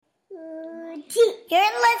You're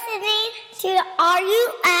listening to the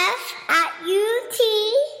RUF at UT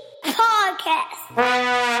podcast.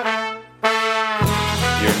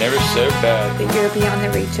 You're never so bad that you're beyond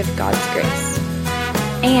the reach of God's grace.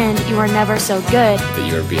 And you are never so good that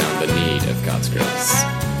you're beyond the need of God's grace.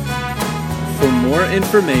 For more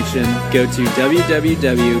information, go to www.utk.ruf.org.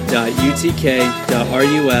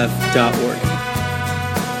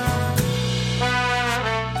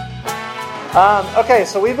 Okay,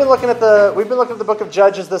 so we've been looking at the book of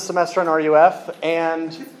Judges this semester in RUF,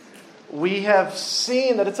 and we have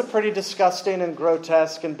seen that it's a pretty disgusting and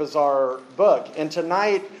grotesque and bizarre book. And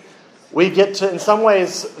tonight we get to, in some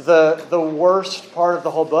ways, the worst part of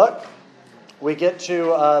the whole book. We get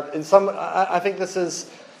to, I think this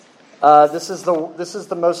is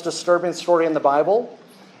the most disturbing story in the Bible.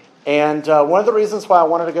 And one of the reasons why I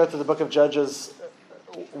wanted to go through the book of Judges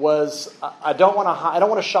was I don't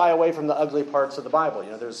want to shy away from the ugly parts of the Bible. You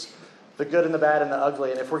know, there's the good and the bad and the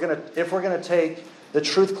ugly. And if we're gonna take the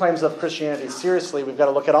truth claims of Christianity seriously, we've got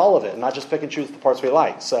to look at all of it and not just pick and choose the parts we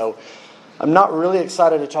like. So I'm not really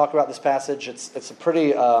excited to talk about this passage. It's a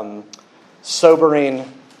pretty sobering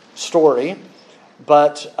story,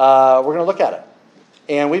 but we're going to look at it.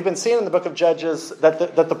 And we've been seeing in the book of Judges that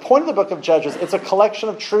the point of the book of Judges, it's a collection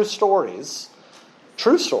of true stories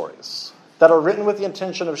that are written with the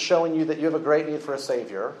intention of showing you that you have a great need for a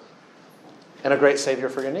Savior and a great Savior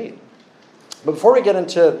for your need. But before we get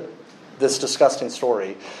into this disgusting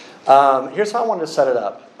story, here's how I wanted to set it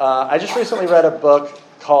up. I just recently read a book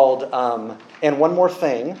called And One More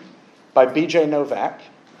Thing by B.J. Novak.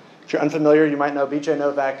 If you're unfamiliar, you might know B.J.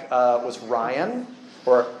 Novak was Ryan,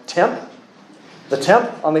 or Temp, the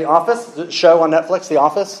Temp on The Office, the show on Netflix, The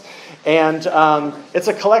Office. And it's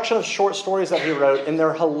a collection of short stories that he wrote, and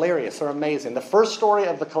they're hilarious. They're amazing. The first story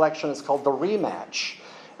of the collection is called The Rematch.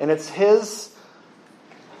 And it's his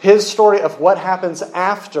story of what happens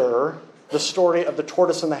after the story of the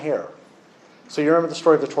tortoise and the hare. So you remember the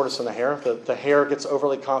story of the tortoise and the hare? The hare gets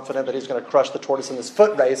overly confident that he's going to crush the tortoise in this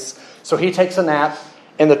foot race. So he takes a nap,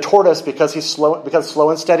 and the tortoise, because slow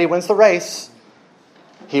and steady wins the race,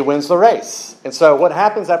 he wins the race. And so what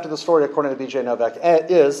happens after the story, according to B.J. Novak,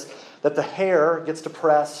 is that the hare gets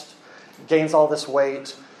depressed, gains all this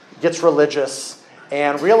weight, gets religious,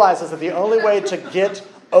 and realizes that the only way to get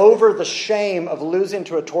over the shame of losing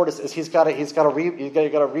to a tortoise is he's got to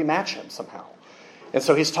rematch him somehow. And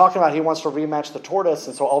so he's talking about he wants to rematch the tortoise,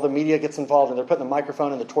 and so all the media gets involved, and they're putting the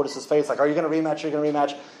microphone in the tortoise's face, like, are you going to rematch? Are you going to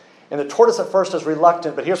rematch? And the tortoise at first is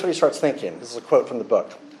reluctant, but here's what he starts thinking. This is a quote from the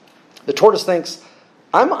book. The tortoise thinks,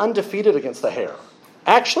 I'm undefeated against the hare.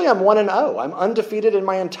 Actually, I'm 1-0. I'm undefeated in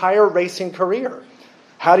my entire racing career.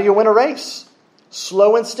 How do you win a race?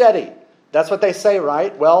 Slow and steady. That's what they say,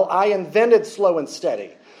 right? Well, I invented slow and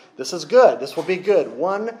steady. This is good. This will be good.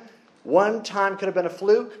 One time could have been a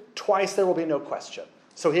fluke. Twice there will be no question.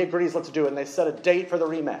 So he agrees, let's do it. And they set a date for the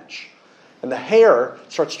rematch. And the hare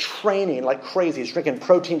starts training like crazy. He's drinking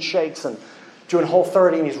protein shakes and doing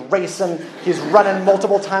Whole30, and he's racing. He's running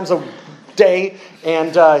multiple times a day,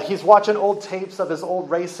 and he's watching old tapes of his old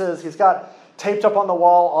races. He's got taped up on the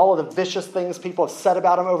wall all of the vicious things people have said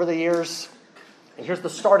about him over the years. And here's the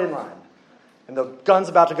starting line. And the gun's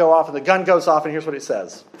about to go off, and the gun goes off, and here's what it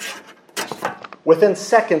says. Within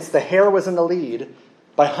seconds, the hare was in the lead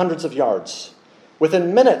by hundreds of yards.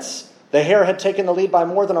 Within minutes, the hare had taken the lead by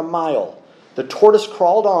more than a mile. The tortoise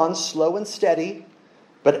crawled on, slow and steady,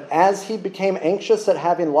 but as he became anxious at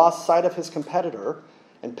having lost sight of his competitor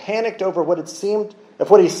and panicked over what he seemed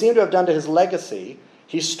to have done to his legacy,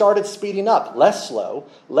 he started speeding up, less slow,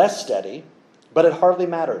 less steady, but it hardly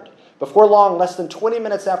mattered. Before long, less than 20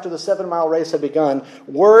 minutes after the 7-mile race had begun,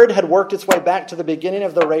 word had worked its way back to the beginning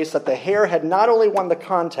of the race that the hare had not only won the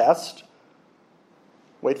contest,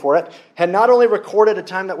 had not only recorded a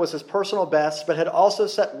time that was his personal best, but had also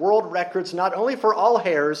set world records not only for all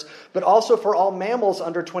hares, but also for all mammals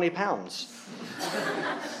under 20 pounds.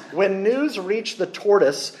 When news reached the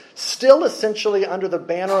tortoise, still essentially under the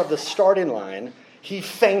banner of the starting line, he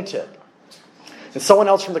fainted. And someone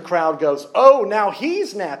else from the crowd goes, "Oh, now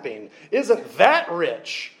he's napping. Isn't that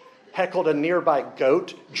rich?" heckled a nearby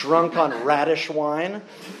goat, drunk on radish wine.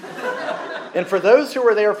 And for those who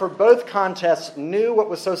were there for both contests knew what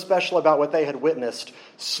was so special about what they had witnessed.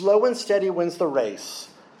 Slow and steady wins the race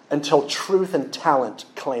until truth and talent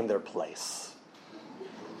claim their place.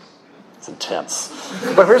 It's intense.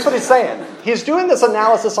 But here's what he's saying. He's doing this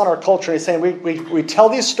analysis on our culture. He's saying we tell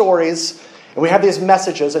these stories, And we have these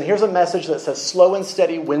messages, and here's a message that says slow and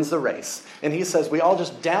steady wins the race. And he says we all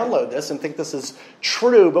just download this and think this is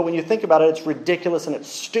true, but when you think about it, it's ridiculous and it's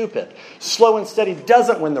stupid. Slow and steady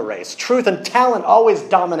doesn't win the race. Truth and talent always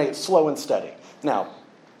dominate slow and steady. Now,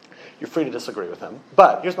 you're free to disagree with him,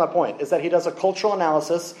 but here's my point, is that he does a cultural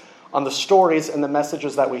analysis on the stories and the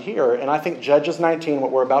messages that we hear, and I think Judges 19,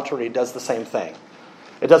 what we're about to read, does the same thing.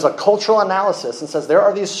 It does a cultural analysis and says there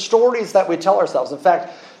are these stories that we tell ourselves. In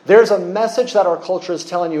fact, there's a message that our culture is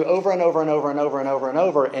telling you over and over and over and over and over and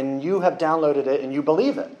over, and you have downloaded it and you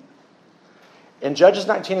believe it. And Judges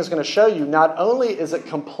 19 is going to show you not only is it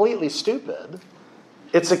completely stupid,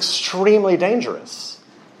 it's extremely dangerous.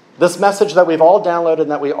 This message that we've all downloaded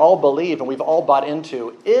and that we all believe and we've all bought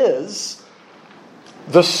into is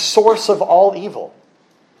the source of all evil.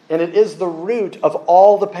 And it is the root of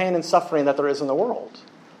all the pain and suffering that there is in the world.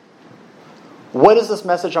 What is this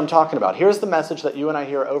message I'm talking about? Here's the message that you and I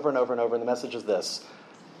hear over and over and over, and the message is this.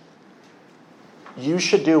 You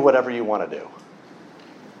should do whatever you want to do.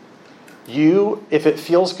 You, if it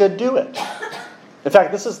feels good, do it. In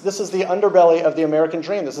fact, this is the underbelly of the American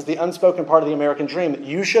dream. This is the unspoken part of the American dream.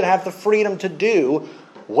 You should have the freedom to do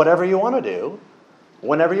whatever you want to do,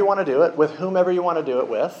 whenever you want to do it, with whomever you want to do it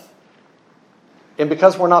with. And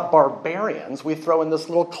because we're not barbarians, we throw in this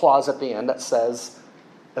little clause at the end that says,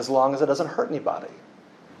 as long as it doesn't hurt anybody.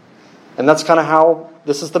 And that's kind of how,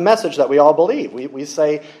 this is the message that we all believe. We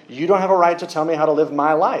say, you don't have a right to tell me how to live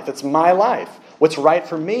my life. It's my life. What's right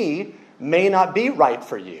for me may not be right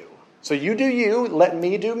for you. So you do you, let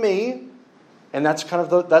me do me. And that's kind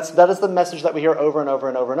of that is the message that we hear over and over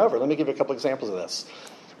and over and over. Let me give you a couple examples of this.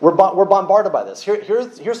 We're bombarded by this.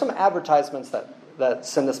 Here's some advertisements that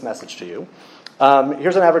send this message to you.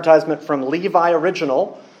 Here's an advertisement from Levi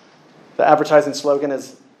Original. The advertising slogan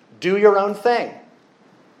is, do your own thing.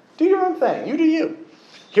 Do your own thing. You do you.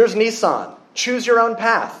 Here's Nissan. Choose your own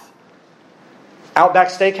path. Outback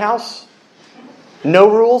Steakhouse.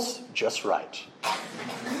 No rules, just right.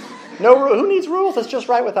 Who needs rules? It's just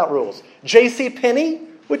right without rules. JCPenney,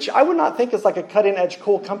 which I would not think is like a cutting-edge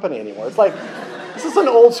cool company anymore. It's like, this is an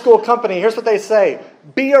old school company. Here's what they say.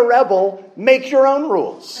 Be a rebel, make your own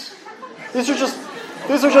rules. These are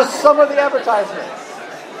just some of the advertisements.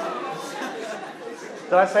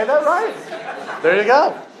 Did I say that right? There you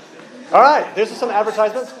go. All right, there's some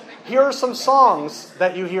advertisements. Here are some songs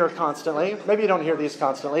that you hear constantly. Maybe you don't hear these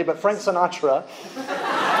constantly, but Frank Sinatra.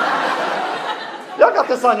 Y'all got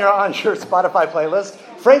this on your Spotify playlist.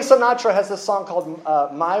 Frank Sinatra has this song called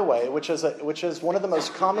My Way, which is one of the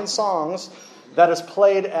most common songs that is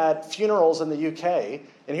played at funerals in the UK.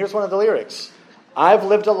 And here's one of the lyrics. I've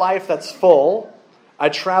lived a life that's full. I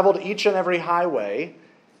traveled each and every highway.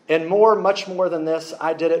 And much more than this,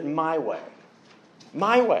 I did it my way.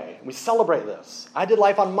 My way. We celebrate this. I did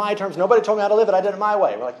life on my terms. Nobody told me how to live it. I did it my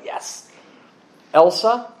way. We're like, yes.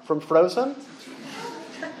 Elsa from Frozen.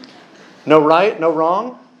 No right, no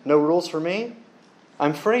wrong, no rules for me.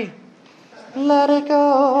 I'm free. Let it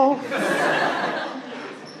go.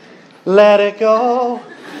 Let it go.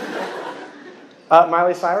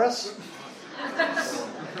 Miley Cyrus.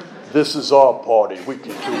 This is our party. We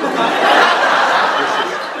can do it.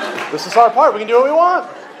 This is our part. We can do what we want.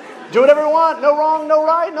 Do whatever we want. No wrong, no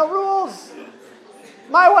right, no rules.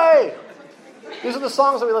 My way. These are the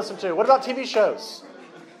songs that we listen to. What about TV shows?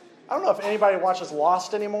 I don't know if anybody watches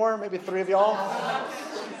Lost anymore. Maybe 3 of y'all.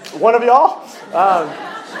 One of y'all.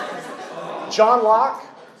 John Locke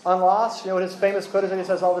on Lost. You know what his famous quote is that he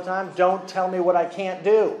says all the time? Don't tell me what I can't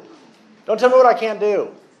do. Don't tell me what I can't do.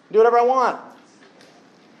 Do whatever I want.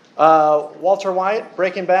 Walter White,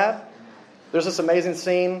 Breaking Bad. There's this amazing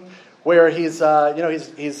scene where he's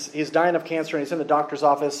dying of cancer and he's in the doctor's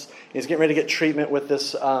office. And he's getting ready to get treatment with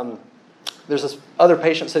this. There's this other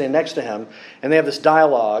patient sitting next to him, and they have this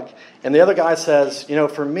dialogue. And the other guy says,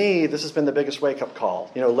 for me, this has been the biggest wake-up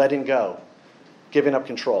call. Letting go, giving up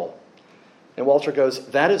control. And Walter goes,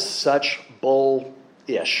 that is such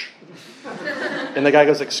bull-ish. And the guy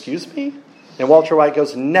goes, excuse me? And Walter White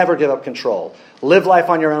goes, never give up control. Live life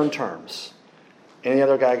on your own terms. And the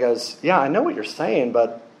other guy goes, yeah, I know what you're saying,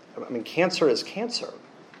 but, cancer is cancer.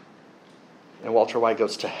 And Walter White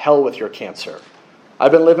goes, to hell with your cancer.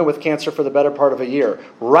 I've been living with cancer for the better part of a year.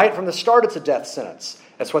 Right from the start, it's a death sentence.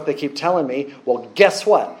 That's what they keep telling me. Well, guess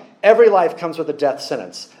what? Every life comes with a death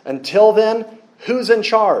sentence. Until then, who's in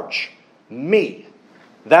charge? Me.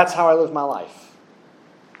 That's how I live my life.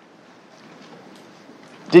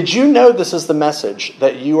 Did you know this is the message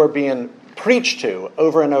that you are being preached to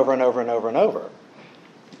over and over and over and over and over?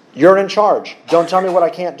 You're in charge. Don't tell me what I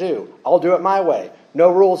can't do. I'll do it my way.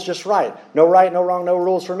 No rules, just right. No right, no wrong, no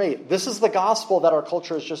rules for me. This is the gospel that our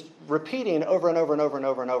culture is just repeating over and over and over and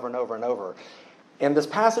over and over and over and over. And this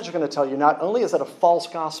passage is going to tell you not only is it a false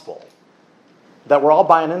gospel that we're all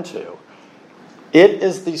buying into, it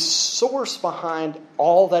is the source behind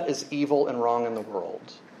all that is evil and wrong in the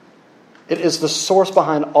world. It is the source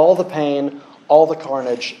behind all the pain, all the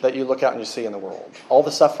carnage that you look out and you see in the world. All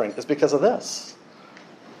the suffering is because of this.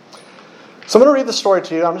 So I'm going to read the story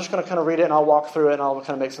to you. I'm just going to kind of read it and I'll walk through it and I'll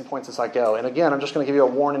kind of make some points as I go. And again, I'm just going to give you a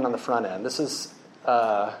warning on the front end. This is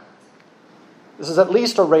at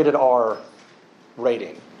least a rated R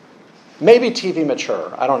rating. Maybe TV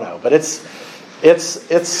mature. I don't know. But it's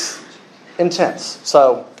intense.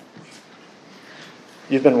 So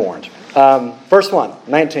you've been warned. Verse 1,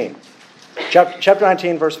 19. Chapter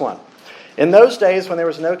 19, verse 1. In those days, when there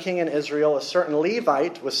was no king in Israel, a certain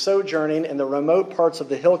Levite was sojourning in the remote parts of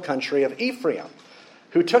the hill country of Ephraim,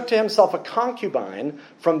 who took to himself a concubine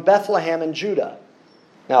from Bethlehem in Judah.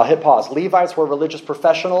 Now, hit pause. Levites were religious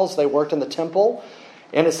professionals. They worked in the temple.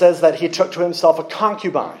 And it says that he took to himself a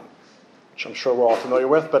concubine, which I'm sure we're all familiar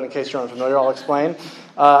with, but in case you're unfamiliar, I'll explain.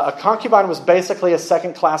 A concubine was basically a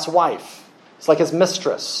second-class wife. It's like his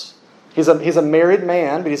mistress. He's a married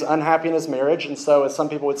man, but he's unhappy in his marriage, and so, as some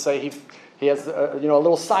people would say, he has a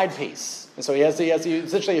little side piece, and so he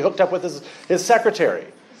essentially hooked up with his secretary,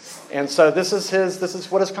 and so this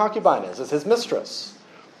is what his concubine is his mistress.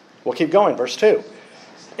 We'll keep going, verse 2.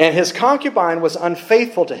 And his concubine was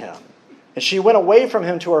unfaithful to him, and she went away from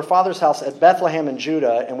him to her father's house at Bethlehem in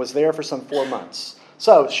Judah, and was there for some 4 months.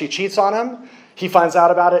 So she cheats on him. He finds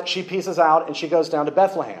out about it. She pieces out, and she goes down to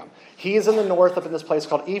Bethlehem. He's in the north up in this place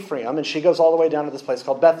called Ephraim, and she goes all the way down to this place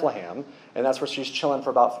called Bethlehem, and that's where she's chilling for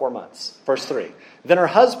about 4 months. Verse 3. Then her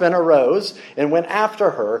husband arose and went after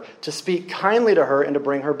her to speak kindly to her and to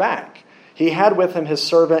bring her back. He had with him his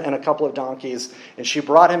servant and a couple of donkeys, and she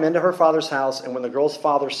brought him into her father's house, and when the girl's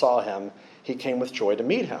father saw him, he came with joy to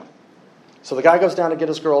meet him. So the guy goes down to get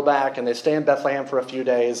his girl back, and they stay in Bethlehem for a few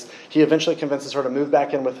days. He eventually convinces her to move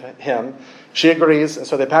back in with him. She agrees, and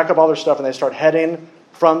so they pack up all their stuff, and they start heading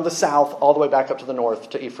from the south all the way back up to the north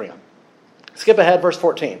to Ephraim. Skip ahead, verse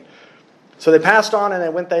 14. So they passed on, and they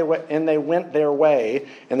went their way,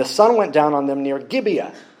 and the sun went down on them near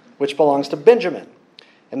Gibeah, which belongs to Benjamin.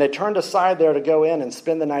 And they turned aside there to go in and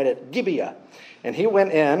spend the night at Gibeah. And he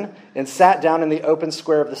went in and sat down in the open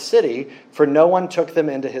square of the city, for no one took them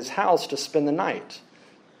into his house to spend the night.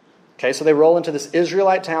 Okay, so they roll into this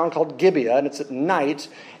Israelite town called Gibeah, and it's at night,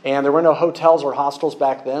 and there were no hotels or hostels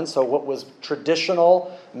back then, so what was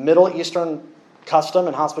traditional Middle Eastern custom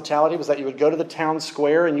and hospitality was that you would go to the town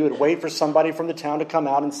square and you would wait for somebody from the town to come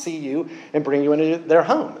out and see you and bring you into their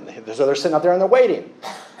home. And so they're sitting out there and they're waiting.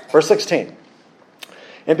 Verse 16.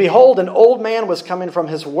 And behold, an old man was coming from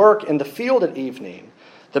his work in the field at evening.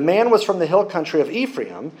 The man was from the hill country of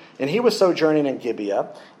Ephraim, and he was sojourning in Gibeah,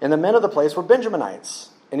 and the men of the place were Benjaminites.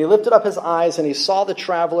 And he lifted up his eyes, and he saw the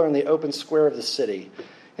traveler in the open square of the city.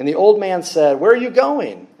 And the old man said, "Where are you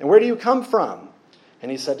going? And where do you come from?" And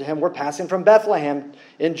he said to him, "We're passing from Bethlehem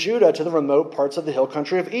in Judah to the remote parts of the hill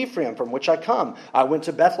country of Ephraim, from which I come. I went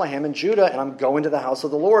to Bethlehem in Judah, and I'm going to the house of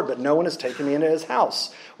the Lord, but no one has taken me into his house.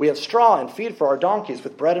 We have straw and feed for our donkeys,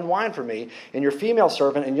 with bread and wine for me, and your female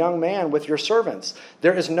servant and young man with your servants.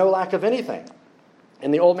 There is no lack of anything."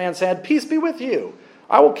 And the old man said, "Peace be with you.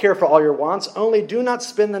 I will care for all your wants, only do not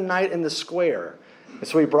spend the night in the square." And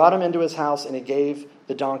so he brought him into his house, and he gave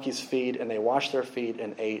the donkeys feed, and they washed their feet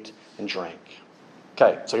and ate and drank.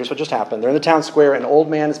 Okay, so here's what just happened. They're in the town square. An old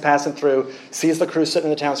man is passing through, sees the crew sitting in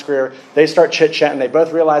the town square. They start chit-chatting. They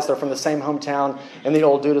both realize they're from the same hometown. And the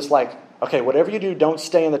old dude is like, "Okay, whatever you do, don't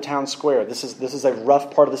stay in the town square. This is a rough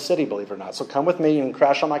part of the city, believe it or not. So come with me. You can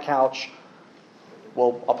crash on my couch.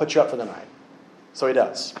 Well, I'll put you up for the night." So he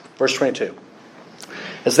does. Verse 22.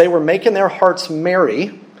 As they were making their hearts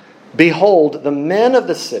merry, behold, the men of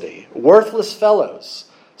the city, worthless fellows,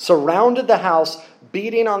 surrounded the house,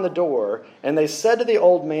 beating on the door, and they said to the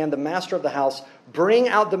old man, the master of the house, "Bring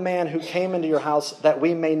out the man who came into your house, that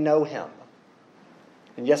we may know him."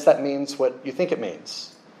 And yes, that means what you think it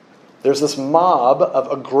means. There's this mob of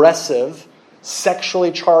aggressive,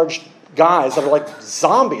 sexually charged guys that are like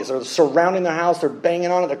zombies. They're surrounding their house, they're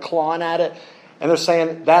banging on it, they're clawing at it, and they're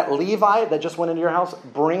saying, "That Levite that just went into your house,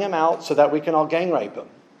 bring him out so that we can all gang rape him."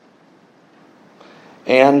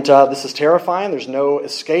 And this is terrifying. There's no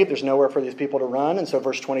escape. There's nowhere for these people to run. And so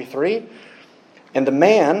verse 23, and the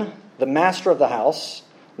man, the master of the house,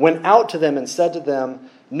 went out to them and said to them,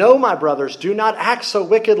 "No, my brothers, do not act so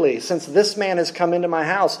wickedly, since this man has come into my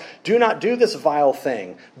house. Do not do this vile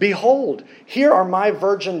thing. Behold, here are my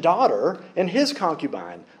virgin daughter and his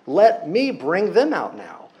concubine. Let me bring them out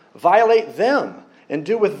now. Violate them and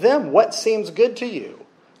do with them what seems good to you.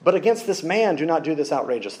 But against this man, do not do this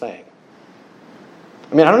outrageous thing."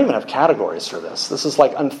 I mean, I don't even have categories for this. This is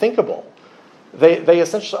like unthinkable. They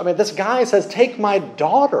essentially, this guy says, take my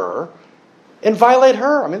daughter and violate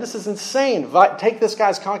her. I mean, this is insane. Take this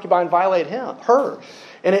guy's concubine, violate her.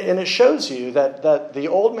 And it shows you that the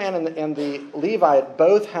old man and the Levite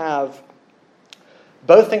both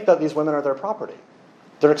think that these women are their property.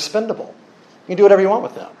 They're expendable. You can do whatever you want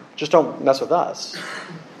with them. Just don't mess with us.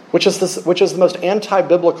 Which is the most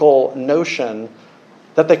anti-biblical notion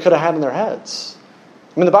that they could have had in their heads.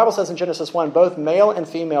 I mean, the Bible says in Genesis 1, both male and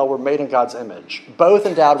female were made in God's image, both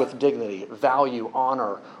endowed with dignity, value,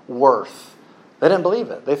 honor, worth. They didn't believe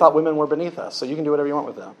it. They thought women were beneath us, so you can do whatever you want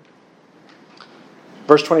with them.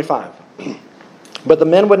 Verse 25. But the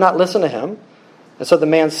men would not listen to him, and so the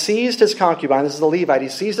man seized his concubine. This is the Levite. He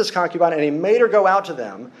seized his concubine, and he made her go out to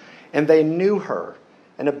them, and they knew her,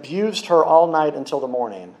 and abused her all night until the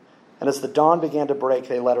morning. And as the dawn began to break,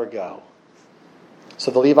 they let her go. So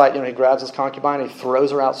the Levite, he grabs his concubine, he throws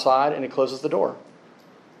her outside, and he closes the door.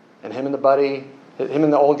 And him and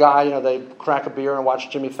the old guy, they crack a beer and watch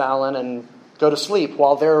Jimmy Fallon and go to sleep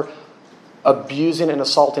while they're abusing and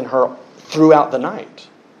assaulting her throughout the night.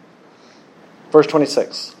 Verse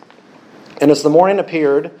 26. And as the morning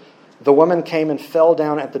appeared, the woman came and fell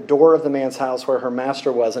down at the door of the man's house where her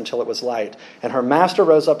master was until it was light. And her master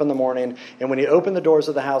rose up in the morning, and when he opened the doors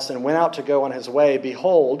of the house and went out to go on his way,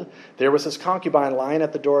 behold, there was his concubine lying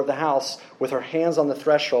at the door of the house with her hands on the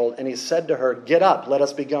threshold. And he said to her, "Get up, let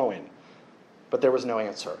us be going." But there was no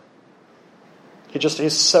answer.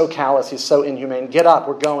 He's so callous, he's so inhumane. Get up,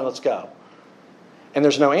 we're going, let's go. And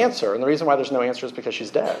there's no answer. And the reason why there's no answer is because she's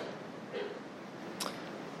dead.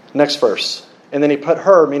 Next verse. And then he put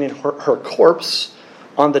her, meaning her corpse,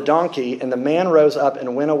 on the donkey, and the man rose up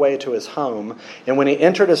and went away to his home. And when he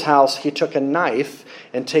entered his house, he took a knife,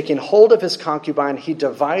 and taking hold of his concubine, he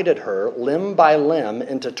divided her, limb by limb,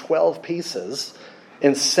 into 12 pieces,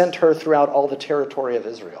 and sent her throughout all the territory of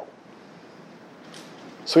Israel.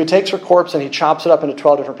 So he takes her corpse and he chops it up into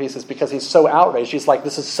 12 different pieces because he's so outraged. He's like,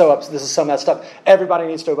 this is so messed up. Everybody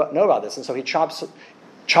needs to know about this. And so he chops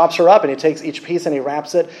her up, and he takes each piece and he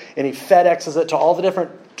wraps it and he FedExes it to all the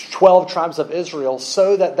different 12 tribes of Israel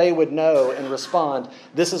so that they would know and respond,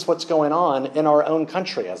 this is what's going on in our own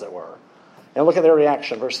country, as it were. And look at their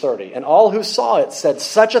reaction, verse 30. And all who saw it said,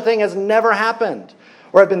 such a thing has never happened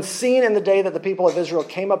or had been seen in the day that the people of Israel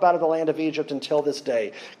came up out of the land of Egypt until this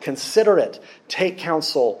day. Consider it, take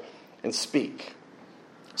counsel, and speak.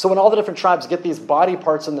 So when all the different tribes get these body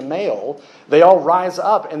parts in the mail, they all rise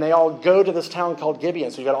up and they all go to this town called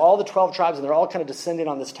Gibeon. So you've got all the 12 tribes, and they're all kind of descending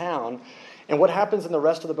on this town. And what happens in the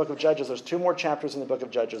rest of the book of Judges, there's 2 more chapters in the book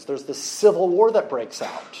of Judges. There's this civil war that breaks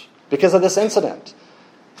out because of this incident.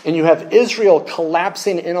 And you have Israel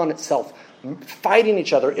collapsing in on itself, fighting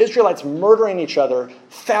each other, Israelites murdering each other.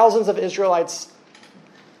 Thousands of Israelites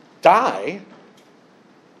die,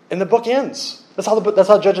 and the book ends. That's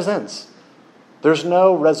how Judges ends. There's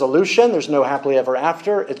no resolution. There's no happily ever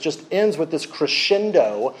after. It just ends with this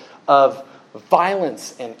crescendo of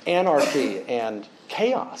violence and anarchy and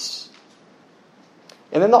chaos.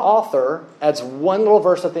 And then the author adds one little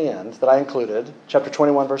verse at the end that I included, chapter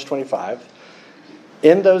 21, verse 25.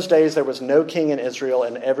 In those days there was no king in Israel,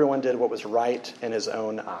 and everyone did what was right in his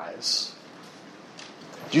own eyes.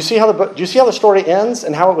 Do you see how the story ends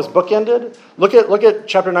and how it was bookended? Look at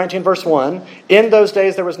chapter 19, verse 1. In those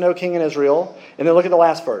days there was no king in Israel. And then look at the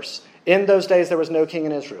last verse. In those days there was no king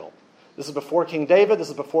in Israel. This is before King David. This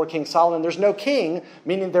is before King Solomon. There's no king,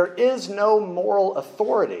 meaning there is no moral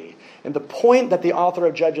authority. And the point that the author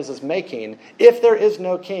of Judges is making, if there is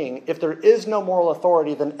no king, if there is no moral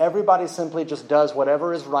authority, then everybody simply just does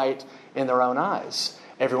whatever is right in their own eyes.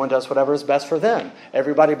 Everyone does whatever is best for them.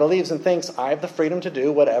 Everybody believes and thinks, I have the freedom to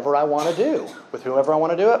do whatever I want to do, with whoever I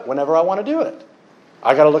want to do it, whenever I want to do it.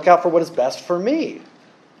 I got to look out for what is best for me.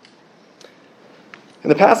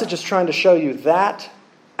 And the passage is trying to show you that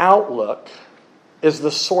outlook is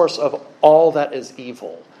the source of all that is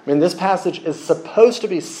evil. I mean, this passage is supposed to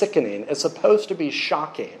be sickening. It's supposed to be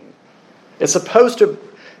shocking. It's supposed to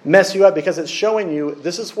mess you up because it's showing you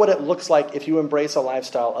this is what it looks like if you embrace a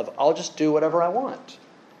lifestyle of I'll just do whatever I want.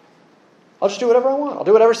 I'll just do whatever I want. I'll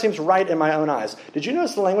do whatever seems right in my own eyes. Did you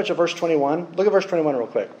notice the language of verse 21? Look at verse 21 real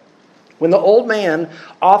quick. When the old man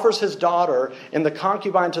offers his daughter and the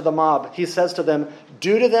concubine to the mob, he says to them,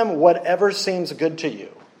 do to them whatever seems good to you.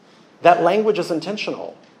 That language is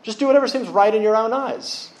intentional. Just do whatever seems right in your own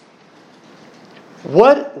eyes.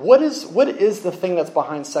 What is the thing that's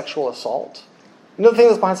behind sexual assault? You know the thing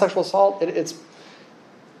that's behind sexual assault?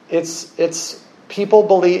 It's people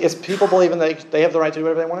believing that they have the right to do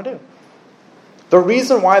whatever they want to do. The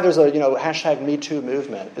reason why there's a hashtag Me Too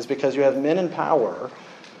movement is because you have men in power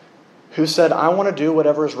who said, I want to do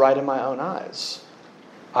whatever is right in my own eyes.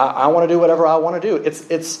 I want to do whatever I want to do.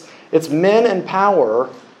 It's men in power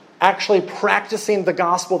actually practicing the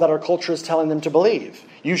gospel that our culture is telling them to believe.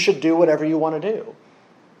 You should do whatever you want to do.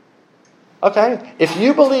 Okay, if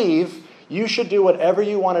you believe you should do whatever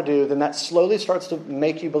you want to do, then that slowly starts to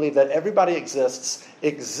make you believe that everybody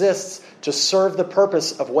exists to serve the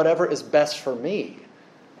purpose of whatever is best for me.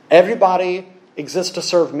 Everybody exists to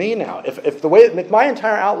serve me now. If my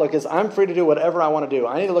entire outlook is I'm free to do whatever I want to do,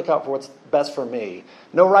 I need to look out for what's best for me.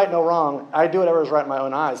 No right, no wrong. I do whatever is right in my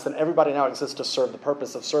own eyes. Then everybody now exists to serve the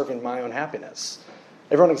purpose of serving my own happiness.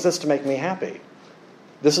 Everyone exists to make me happy.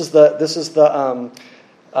 This is the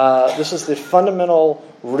fundamental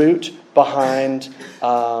root behind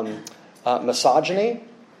misogyny.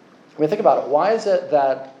 I mean, think about it. Why is it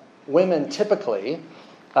that women typically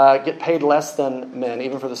get paid less than men,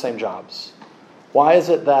 even for the same jobs? Why is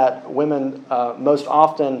it that women most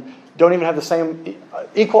often don't even have the same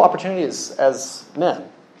equal opportunities as men?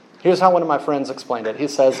 Here's how one of my friends explained it. He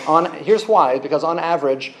says, here's why, because on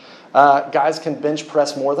average, guys can bench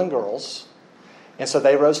press more than girls. And so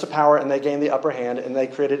they rose to power and they gained the upper hand and they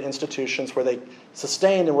created institutions where they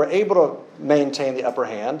sustained and were able to maintain the upper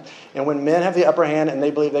hand. And when men have the upper hand and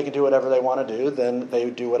they believe they can do whatever they want to do, then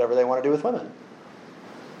they do whatever they want to do with women.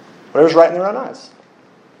 Whatever's right in their own eyes.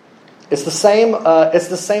 It's the same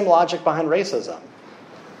logic behind racism.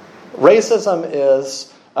 Racism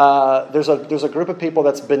is there's a group of people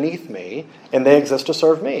that's beneath me, and they exist to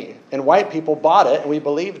serve me. And white people bought it, and we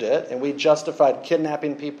believed it, and we justified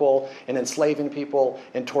kidnapping people, and enslaving people,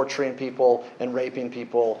 and torturing people, and raping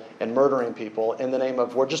people, and murdering people in the name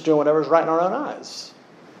of we're just doing whatever's right in our own eyes.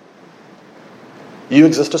 You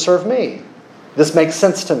exist to serve me. This makes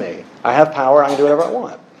sense to me. I have power. I can do whatever I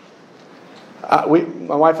want.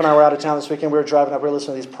 My wife and I were out of town this weekend. We were driving up. We were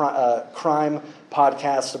listening to these crime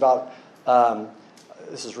podcasts about.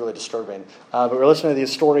 This is really disturbing. But we were listening to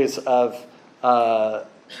these stories of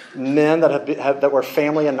men that were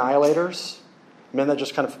family annihilators, men that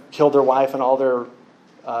just kind of killed their wife and all their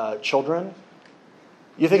children.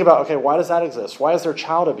 You think about, okay, why does that exist? Why is there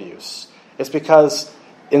child abuse? It's because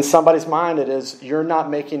in somebody's mind it is, you're not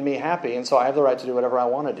making me happy, and so I have the right to do whatever I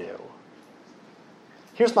want to do.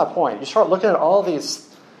 Here's my point. You start looking at all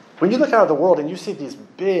these, when you look out at the world and you see these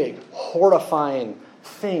big, horrifying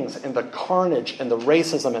things and the carnage and the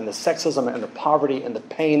racism and the sexism and the poverty and the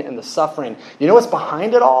pain and the suffering, you know what's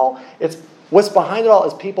behind it all? What's behind it all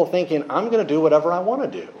is people thinking, I'm going to do whatever I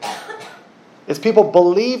want to do. It's people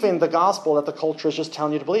believing the gospel that the culture is just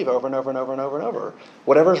telling you to believe over and over and over and over and over.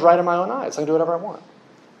 Whatever is right in my own eyes, I can do whatever I want.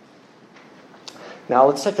 Now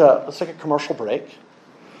let's take a commercial break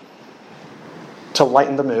to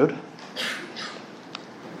lighten the mood.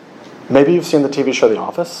 Maybe you've seen the TV show The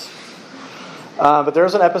Office. But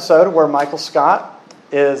there's an episode where Michael Scott,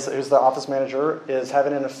 who's the office manager, is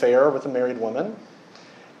having an affair with a married woman.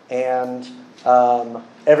 And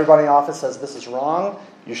everybody in the office says, this is wrong,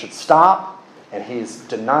 you should stop. And he's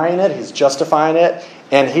denying it, he's justifying it.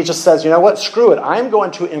 And he just says, you know what, screw it. I'm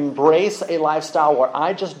going to embrace a lifestyle where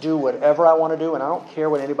I just do whatever I want to do and I don't care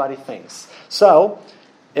what anybody thinks. So,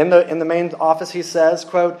 in the main office, he says,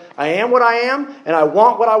 quote, I am what I am, and I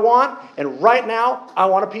want what I want, and right now, I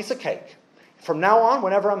want a piece of cake. From now on,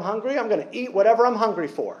 whenever I'm hungry, I'm going to eat whatever I'm hungry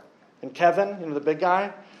for. And Kevin, the big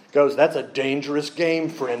guy, goes, that's a dangerous game,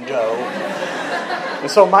 friendo. And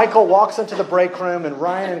so Michael walks into the break room, and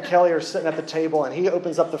Ryan and Kelly are sitting at the table, and he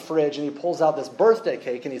opens up the fridge, and he pulls out this birthday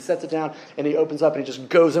cake, and he sets it down, and he opens up, and he just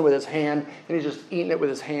goes in with his hand, and he's just eating it with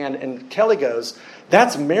his hand. And Kelly goes,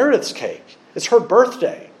 that's Meredith's cake. It's her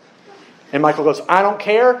birthday. And Michael goes, I don't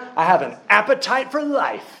care. I have an appetite for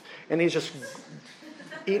life. And he's just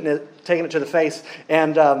eating it, taking it to the face.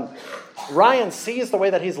 And Ryan sees the way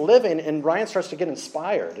that he's living, and Ryan starts to get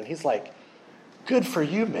inspired. And he's like, good for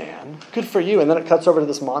you, man. Good for you. And then it cuts over to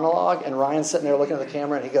this monologue, and Ryan's sitting there looking at the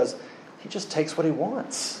camera, and he goes, he just takes what he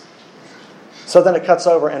wants. So then it cuts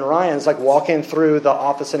over, and Ryan's like walking through the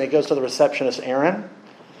office, and he goes to the receptionist, Erin.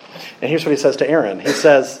 And here's what he says to Erin. He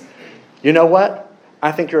says, you know what?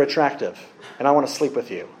 I think you're attractive, and I want to sleep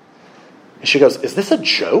with you. And she goes, is this a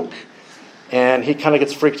joke? And he kind of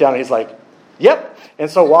gets freaked out, and he's like, yep.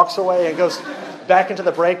 And so walks away and goes back into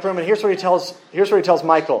the break room, and here's what he tells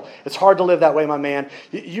Michael. It's hard to live that way, my man.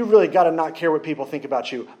 You really got to not care what people think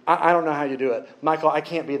about you. I don't know how you do it. Michael, I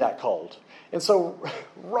can't be that cold. And so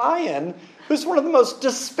Ryan, who's one of the most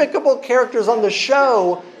despicable characters on the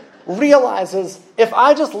show, realizes if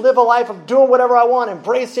I just live a life of doing whatever I want,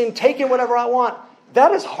 embracing, taking whatever I want,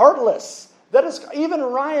 that is heartless. That is, even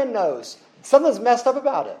Ryan knows something's messed up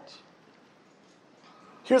about it.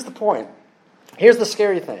 Here's the point. Here's the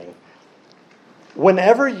scary thing.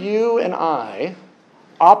 Whenever you and I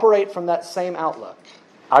operate from that same outlook,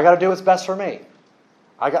 I got to do what's best for me.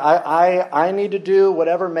 I need to do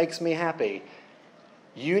whatever makes me happy.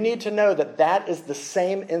 You need to know that that is the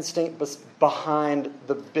same instinct behind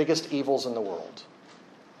the biggest evils in the world.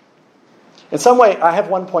 In some way, I have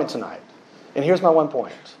one point tonight. And here's my one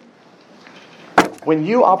point. When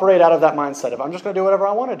you operate out of that mindset of, I'm just going to do whatever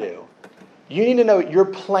I want to do, you need to know you're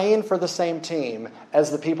playing for the same team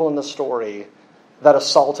as the people in the story that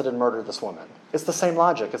assaulted and murdered this woman. It's the same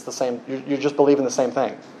logic. It's the same. You just believe in the same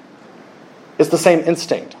thing. It's the same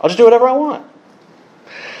instinct. I'll just do whatever I want.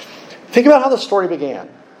 Think about how the story began.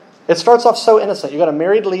 It starts off so innocent. You got a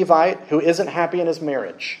married Levite who isn't happy in his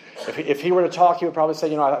marriage. If he were to talk, he would probably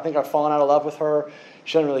say, I think I've fallen out of love with her.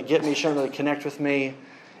 She doesn't really get me. She doesn't really connect with me.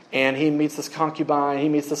 And he meets this concubine. He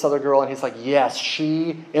meets this other girl. And he's like, yes,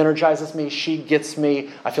 she energizes me. She gets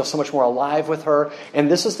me. I feel so much more alive with her.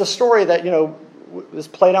 And this is the story that, is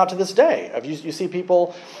played out to this day. You see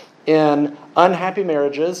people in unhappy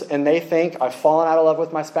marriages, and they think, I've fallen out of love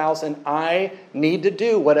with my spouse, and I need to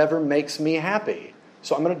do whatever makes me happy.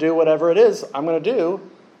 So I'm going to do whatever it is I'm going to do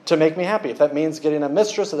to make me happy. If that means getting a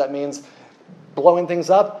mistress, if that means blowing things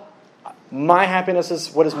up, my happiness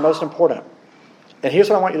is what is most important. And here's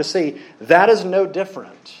what I want you to see. That is no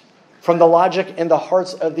different from the logic in the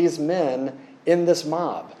hearts of these men in this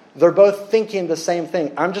mob. They're both thinking the same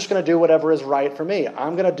thing. I'm just going to do whatever is right for me.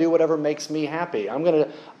 I'm going to do whatever makes me happy. I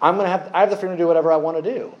have the freedom to do whatever I want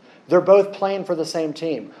to do. They're both playing for the same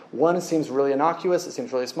team. One seems really innocuous. It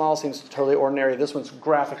seems really small. It seems totally ordinary. This one's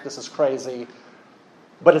graphic. This is crazy.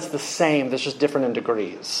 But it's the same. It's just different in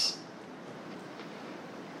degrees.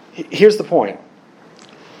 Here's the point.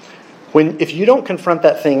 If you don't confront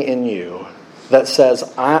that thing in you that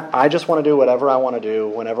says, I just want to do whatever I want to do,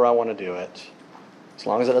 whenever I want to do it, as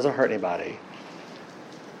long as it doesn't hurt anybody,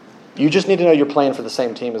 you just need to know you're playing for the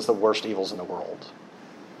same team as the worst evils in the world.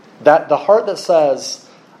 That the heart that says,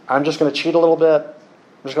 I'm just going to cheat a little bit,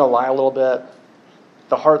 I'm just going to lie a little bit,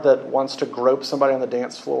 the heart that wants to grope somebody on the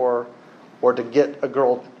dance floor, or to get a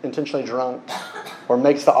girl intentionally drunk, or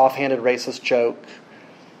makes the offhanded racist joke,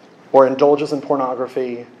 or indulges in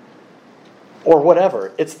pornography, or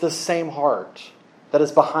whatever. It's the same heart that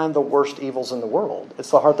is behind the worst evils in the world. It's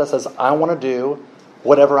the heart that says, I want to do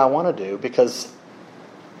whatever I want to do because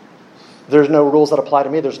there's no rules that apply to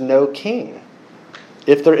me. There's no king.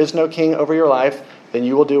 If there is no king over your life, then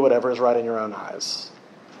you will do whatever is right in your own eyes.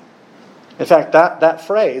 In fact, that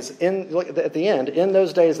phrase, at the end, in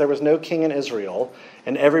those days there was no king in Israel,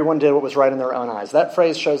 and everyone did what was right in their own eyes. That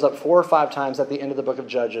phrase shows up 4 or 5 times at the end of the book of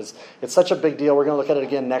Judges. It's such a big deal. We're going to look at it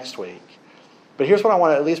again next week. But here's what I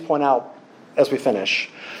want to at least point out as we finish,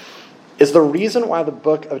 is the reason why the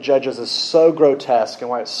book of Judges is so grotesque and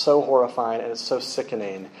why it's so horrifying and it's so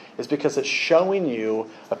sickening is because it's showing you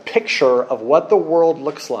a picture of what the world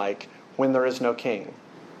looks like when there is no king.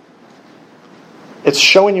 It's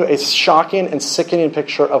showing you a shocking and sickening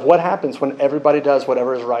picture of what happens when everybody does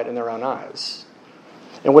whatever is right in their own eyes.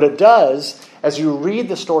 And what it does, as you read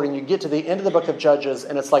the story and you get to the end of the book of Judges,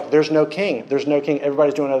 and it's like, there's no king,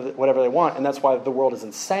 everybody's doing whatever they want, and that's why the world is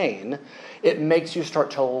insane, it makes you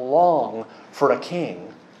start to long for a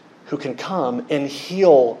king who can come and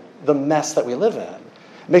heal the mess that we live in.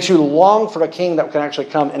 It makes you long for a king that can actually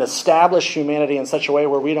come and establish humanity in such a way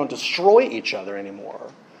where we don't destroy each other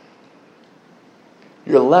anymore.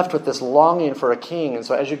 You're left with this longing for a king. And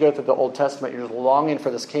so as you go through the Old Testament, you're just longing for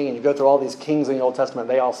this king. And you go through all these kings in the Old Testament.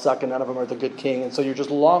 They all suck and none of them are the good king. And so you're just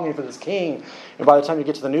longing for this king. And by the time you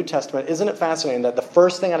get to the New Testament, isn't it fascinating that the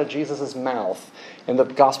first thing out of Jesus' mouth in the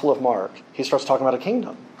Gospel of Mark, he starts talking about a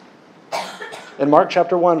kingdom. In Mark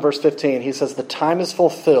chapter 1, verse 15, he says, the time is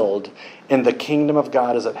fulfilled and the kingdom of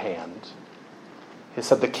God is at hand. He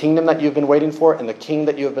said, the kingdom that you've been waiting for and the king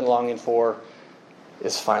that you have been longing for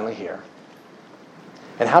is finally here.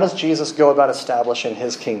 And how does Jesus go about establishing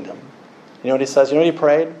his kingdom? You know what he says? You know what he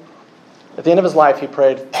prayed? At the end of his life, he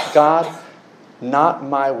prayed, God, not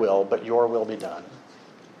my will, but your will be done.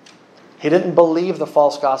 He didn't believe the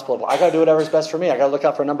false gospel of, I got to do whatever is best for me. I got to look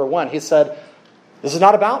out for number one. He said, this is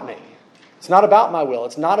not about me. It's not about my will.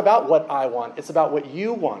 It's not about what I want. It's about what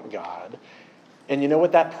you want, God. And you know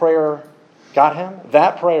what that prayer got him,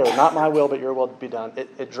 that prayer, not my will but your will be done,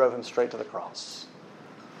 it drove him straight to the cross.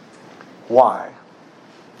 Why?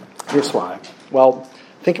 Here's why. Well,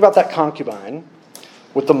 think about that concubine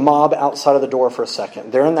with the mob outside of the door for a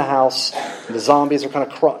second. They're in the house, and the zombies are kind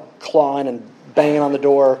of clawing and banging on the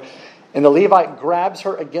door, and the Levite grabs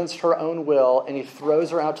her against her own will, and he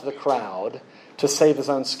throws her out to the crowd to save his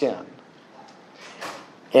own skin.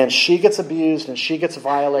 And she gets abused and she gets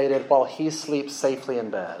violated while he sleeps safely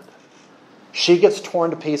in bed. She gets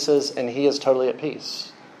torn to pieces and he is totally at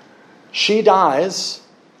peace. She dies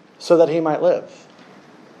so that he might live.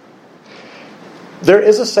 There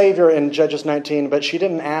is a Savior in Judges 19, but she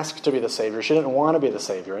didn't ask to be the Savior. She didn't want to be the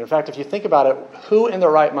Savior. In fact, if you think about it, who in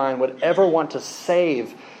their right mind would ever want to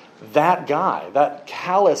save that guy, that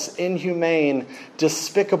callous, inhumane,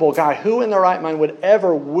 despicable guy? Who in their right mind would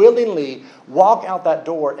ever willingly walk out that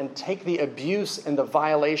door and take the abuse and the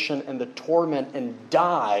violation and the torment and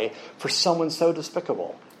die for someone so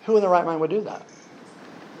despicable? Who in their right mind would do that?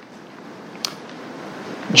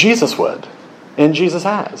 Jesus would, and Jesus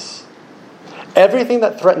has. Everything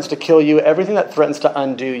that threatens to kill you, everything that threatens to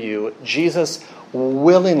undo you, Jesus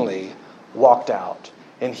willingly walked out,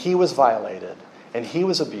 and he was violated, and he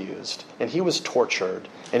was abused, and he was tortured,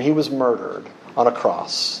 and he was murdered on a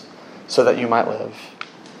cross so that you might live.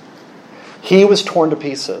 He was torn to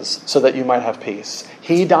pieces so that you might have peace.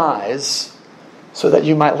 He dies so that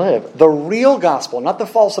you might live. The real gospel, not the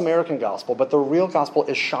false American gospel, but the real gospel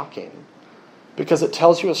is shocking because it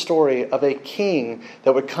tells you a story of a king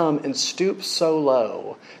that would come and stoop so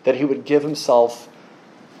low that he would give himself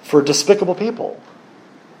for despicable people.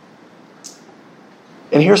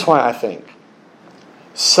 And here's why I think.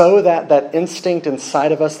 So that instinct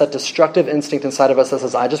inside of us, that destructive instinct inside of us that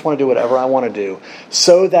says, I just want to do whatever I want to do,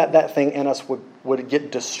 so that thing in us would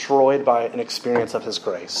get destroyed by an experience of his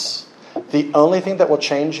grace. The only thing that will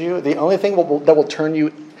change you, the only thing that will turn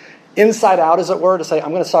you inside out, as it were, to say,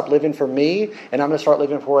 I'm going to stop living for me, and I'm going to start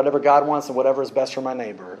living for whatever God wants and whatever is best for my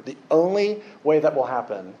neighbor. The only way that will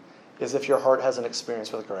happen is if your heart has an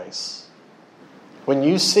experience with grace. When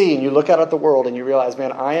you see and you look out at the world and you realize,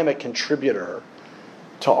 man, I am a contributor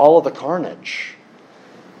to all of the carnage,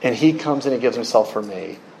 and he comes and he gives himself for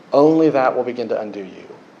me, only that will begin to undo you.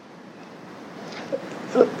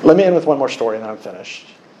 Let me end with one more story and then I'm finished.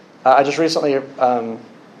 I just recently heard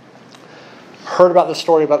about this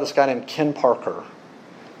story about this guy named Ken Parker.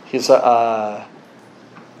 He's a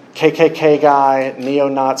KKK guy,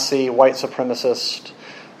 neo-Nazi, white supremacist.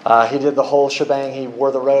 He did the whole shebang. He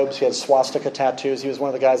wore the robes. He had swastika tattoos. He was one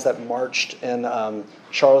of the guys that marched in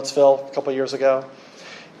Charlottesville a couple of years ago.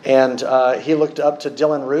 And he looked up to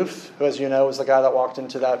Dylan Roof, who, as you know, was the guy that walked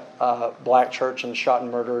into that black church and shot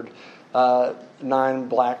and murdered 9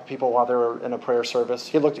 black people while they were in a prayer service.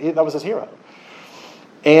 That was his hero.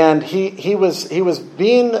 And he was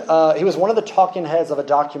one of the talking heads of a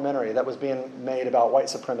documentary that was being made about white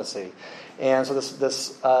supremacy. And so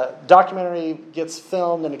this documentary gets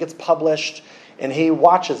filmed and it gets published, and he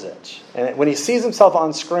watches it. And when he sees himself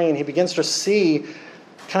on screen, he begins to see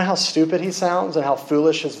kind of how stupid he sounds and how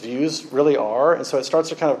foolish his views really are. And so it starts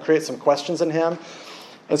to kind of create some questions in him.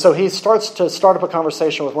 And so he starts up a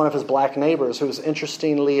conversation with one of his black neighbors, who is,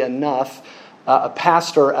 interestingly enough, a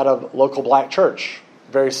pastor at a local black church,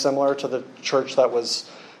 very similar to the church that was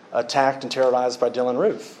attacked and terrorized by Dylan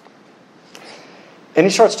Roof. And he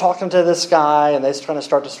starts talking to this guy, and they kind of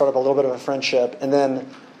start up a little bit of a friendship. And then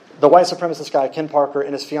the white supremacist guy, Ken Parker,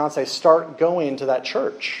 and his fiancée start going to that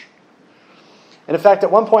church. And in fact,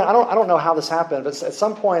 at one point, I don't know how this happened, but at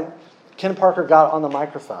some point, Ken Parker got on the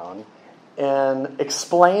microphone and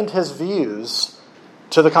explained his views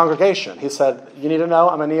to the congregation. He said, you need to know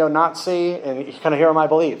I'm a neo-Nazi, and you kind of here are my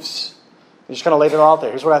beliefs. He just kind of laid it all out there.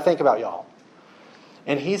 Here's what I think about y'all.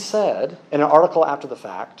 And he said, in an article after the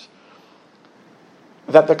fact,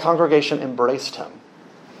 that the congregation embraced him.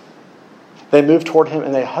 They moved toward him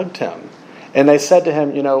and they hugged him. And they said to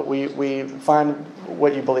him, we find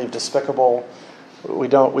what you believe despicable. We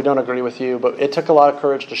don't agree with you, but it took a lot of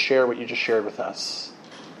courage to share what you just shared with us.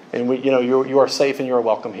 And you are safe and you are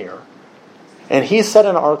welcome here. And he said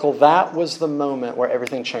in an article that was the moment where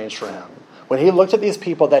everything changed for him. When he looked at these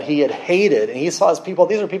people that he had hated, and he saw as people,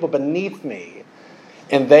 these are people beneath me,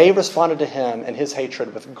 and they responded to him and his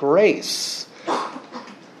hatred with grace,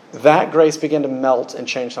 that grace began to melt and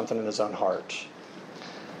change something in his own heart.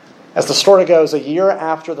 As the story goes, a year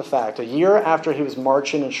after the fact, a year after he was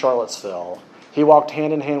marching in Charlottesville, he walked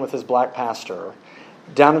hand in hand with his black pastor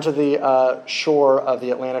down into the shore of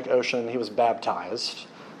the Atlantic Ocean. He was baptized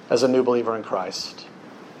as a new believer in Christ,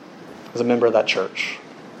 as a member of that church.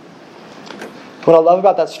 What I love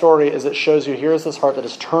about that story is it shows you here is this heart that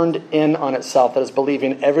is turned in on itself, that is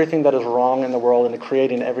believing everything that is wrong in the world and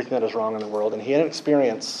creating everything that is wrong in the world. And he had an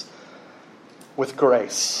experience with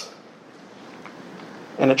grace.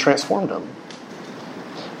 And it transformed him.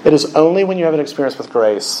 It is only when you have an experience with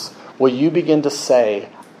grace will you begin to say,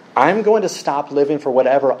 I'm going to stop living for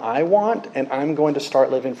whatever I want, and I'm going to start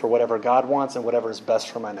living for whatever God wants and whatever is best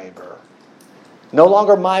for my neighbor. No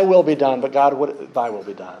longer my will be done, but God, thy will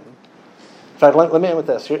be done. In fact, let me end with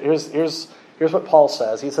this. Here's what Paul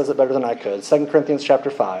says. He says it better than I could. 2 Corinthians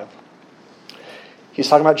chapter 5. He's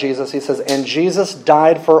talking about Jesus. He says, and Jesus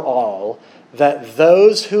died for all, that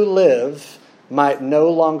those who live might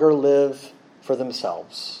no longer live for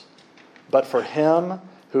themselves, but for him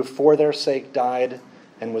who for their sake died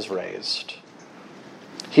and was raised.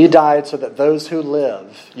 He died so that those who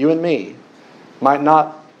live, you and me, might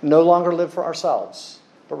no longer live for ourselves,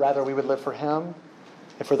 but rather we would live for him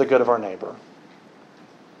and for the good of our neighbor.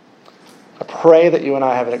 I pray that you and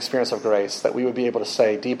I have an experience of grace, that we would be able to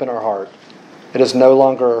say deep in our heart, it is no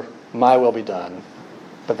longer my will be done,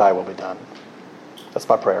 but thy will be done. That's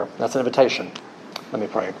my prayer. That's an invitation. Let me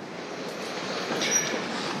pray.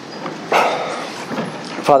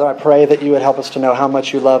 Father, I pray that you would help us to know how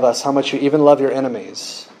much you love us, how much you even love your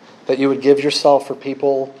enemies, that you would give yourself for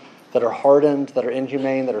people that are hardened, that are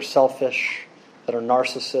inhumane, that are selfish, that are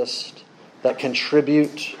narcissists, that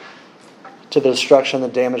contribute to the destruction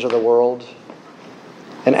and the damage of the world.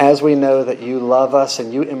 And as we know that you love us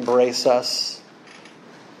and you embrace us,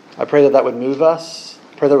 I pray that that would move us.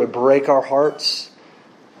 I pray that it would break our hearts.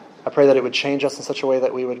 I pray that it would change us in such a way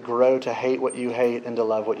that we would grow to hate what you hate and to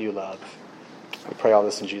love what you love. We pray all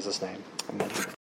this in Jesus' name. Amen.